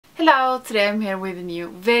Hello, today I'm here with a new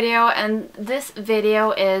video, and this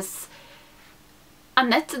video is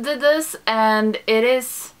Annette did this, and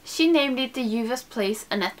she named it the Juvia's Place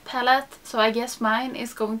Annette palette, so I guess mine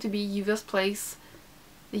is going to be the Juvia's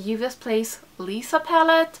Place Lisa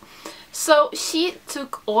palette. So she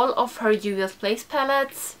took all of her Juvia's Place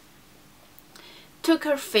palettes, took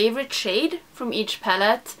her favorite shade from each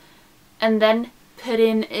palette, and then put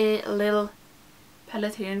in a little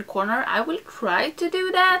palette here in the corner. I will try to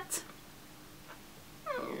do that.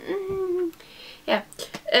 Yeah.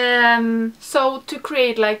 So to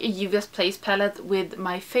create like a Juvia's Place palette with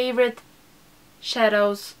my favorite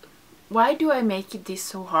shadows. Why do I make this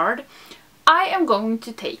so hard? I am going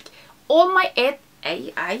to take all my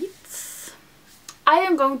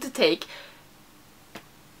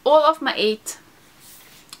all of my 8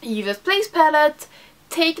 Juvia's Place palette,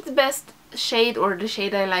 take the best shade or the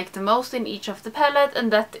shade I like the most in each of the palette,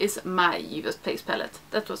 and that is my Juvia's Place palette.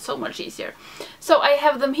 That was so much easier. So I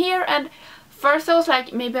have them here, and first I was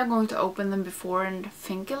like, maybe I'm going to open them before and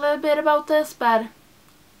think a little bit about this, but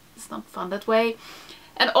it's not fun that way.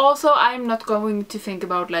 And also I'm not going to think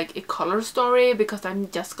about like a color story, because I'm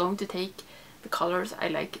just going to take the colors I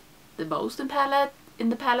like the most in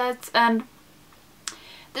the palettes, and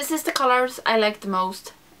this is the colors I like the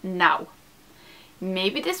most now.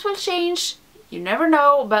 Maybe this will change, you never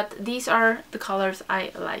know, but these are the colors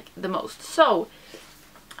I like the most. So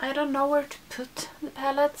I don't know where to put the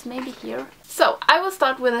palettes, maybe here. So I will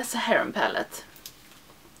start with a Saharan palette,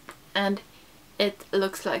 and it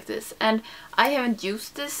looks like this, and I haven't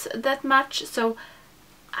used this that much, so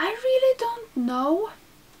I really don't know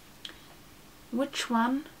which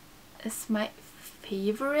one is my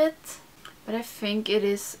favorite, but I think it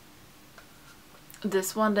is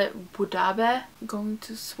this one, the Budabe. I'm going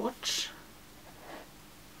to swatch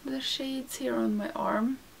the shades here on my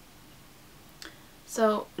arm.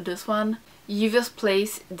 So this one, Juvia's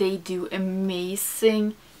Place, they do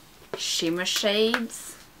amazing shimmer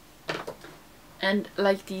shades, and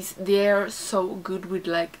like these, they're so good with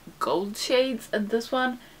like gold shades, and this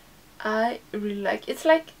one I really like. It's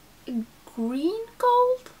like green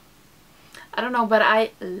gold, I don't know, but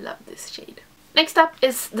I love this shade. Next up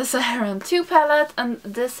is the Saharan 2 palette, and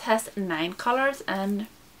this has 9 colors and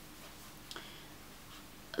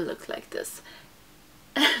looks like this.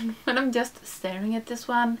 And when I'm just staring at this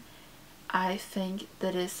one, I think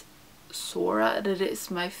that is Sora, that is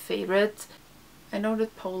my favorite. I know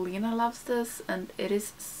that Paulina loves this, and it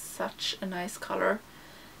is such a nice color.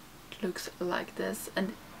 It looks like this,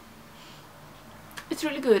 and it's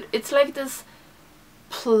really good. It's like this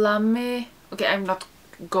plummy, okay, I'm not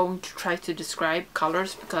going to try to describe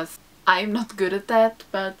colors because I'm not good at that,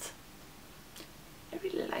 but I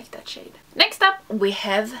really like that shade. Next up we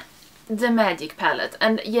have the Magic palette,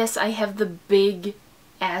 and yes, I have the big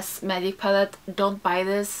ass Magic palette. Don't buy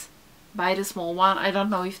this, buy the small one. I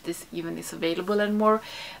don't know if this even is available anymore,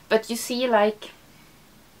 but you see, like,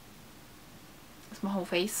 it's my whole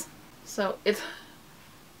face, so it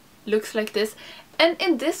looks like this. And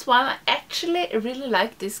in this one I actually really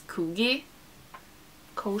like this Kogi,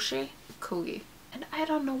 and I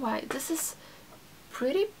don't know why. This is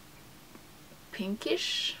pretty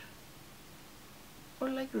pinkish or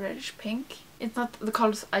like reddish pink. It's not the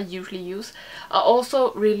colors I usually use. I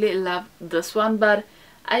also really love this one, but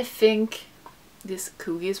I think this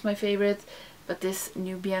Kogi is my favorite, but this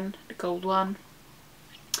Nubian, the gold one,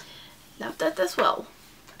 love that as well.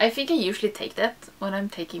 I think I usually take that when I'm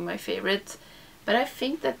taking my favorite, but I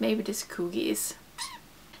think that maybe this Kogi is.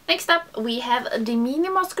 Next up we have the Mini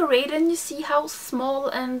Masquerade, and you see how small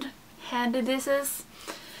and handy this is.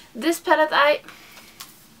 This palette,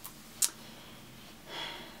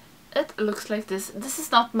 it looks like this. This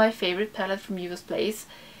is not my favorite palette from Juvia's Place.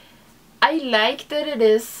 I like that it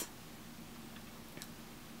is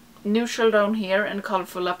neutral down here and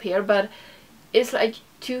colorful up here, but it's like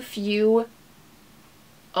too few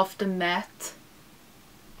of the matte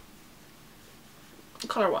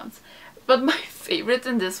color ones. But my favorite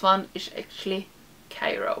in this one is actually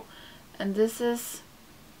Cairo, and this is,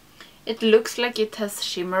 it looks like it has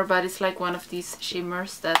shimmer, but it's like one of these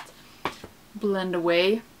shimmers that blend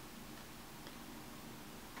away,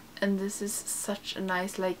 and this is such a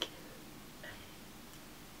nice like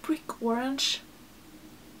brick orange.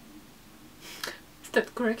 Is that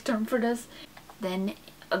the correct term for this? Then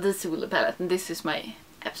the Zulu palette, and this is my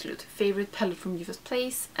absolute favorite palette from Juvia's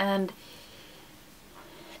Place, and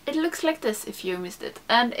it looks like this if you missed it.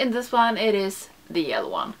 And in this one it is the yellow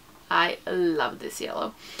one. I love this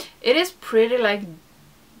yellow. It is pretty like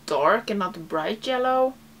dark and not bright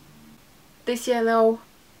yellow. This yellow,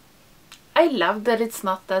 I love that it's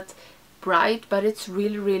not that bright, but it's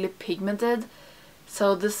really, really pigmented.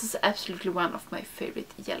 So this is absolutely one of my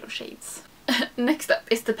favorite yellow shades. Next up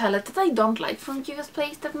is the palette that I don't like from Juvia's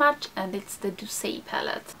Place that much, and it's the Douce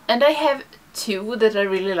palette. And I have two that I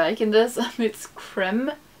really like in this. It's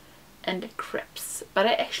Creme and Crepes. But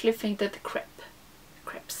I actually think that the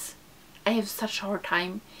Crepes. I have such a hard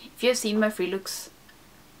time. If you have seen my free looks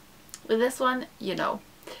with this one, you know.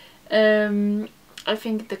 I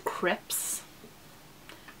think the Crepes.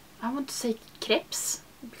 I want to say crepes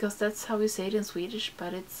because that's how we say it in Swedish,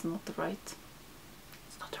 but it's not the right.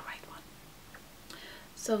 It's not the right one.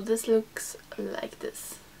 So this looks like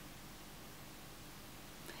this.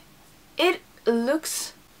 It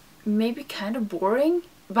looks maybe kind of boring,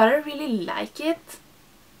 but I really like it.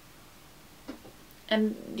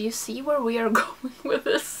 And do you see where we are going with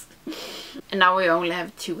this? And now we only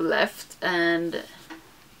have two left, and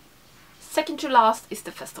second to last is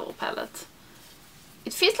the Festival palette.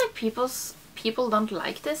 It feels like people don't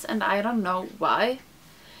like this, and I don't know why.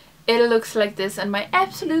 It looks like this, and my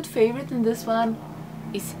absolute favorite in this one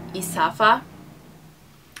is Isafa.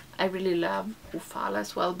 I really love Ufala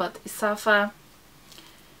as well, but Isafa,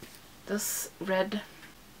 this red,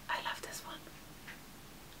 I love this one.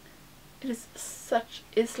 It is such,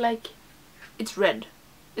 it's like, it's red.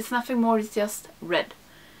 It's nothing more, it's just red.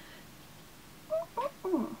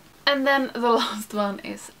 And then the last one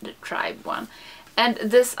is the Tribe one. And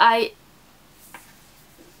this I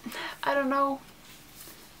don't know.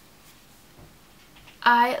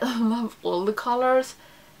 I love all the colors.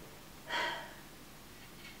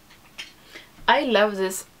 I love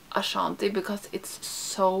this Ashanti because it's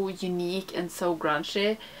so unique and so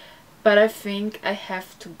grungy. But I think I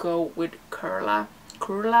have to go with Kurla.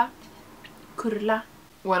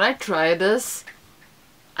 When I tried this,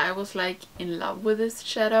 I was like in love with this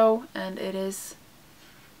shadow, and it is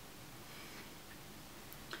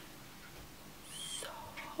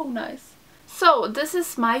so nice. So this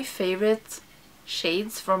is my favorite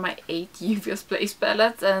shades from my 8 Juvia's Place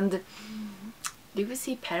palettes, and do we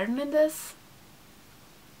see pattern in this?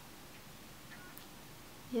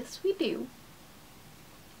 Yes, we do.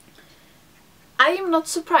 I am not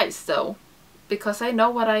surprised though, because I know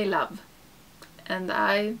what I love, and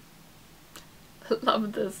I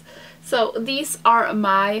love this. So these are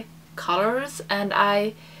my colors, and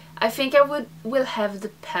I think I will have the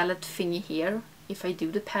palette thingy here. If I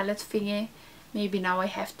do the palette thingy, maybe now I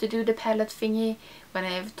have to do the palette thingy when I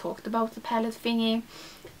have talked about the palette thingy.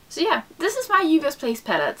 So yeah, this is my Juvia's Place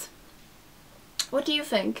palette. What do you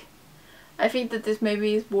think? I think that this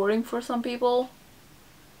maybe is boring for some people.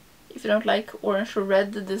 If you don't like orange or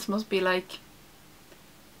red, this must be like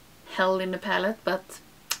hell in the palette, but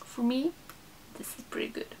for me, this is pretty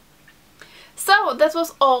good. So that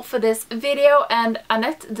was all for this video, and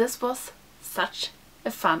Annette, this was such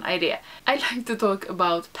a fun idea. I like to talk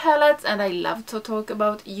about palettes, and I love to talk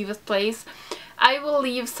about Juvia's Place. I will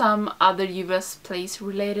leave some other Juvia's Place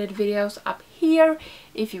related videos up here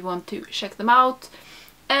if you want to check them out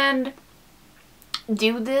and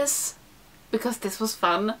do this, because this was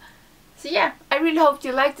fun. So yeah, I really hope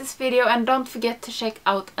you liked this video, and don't forget to check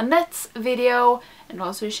out Annette's video and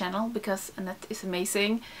also her channel, because Annette is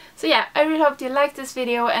amazing. So yeah, I really hope you liked this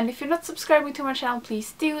video, and if you're not subscribing to my channel,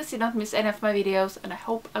 please do so you don't miss any of my videos, and I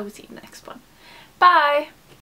hope I will see you in the next one. Bye!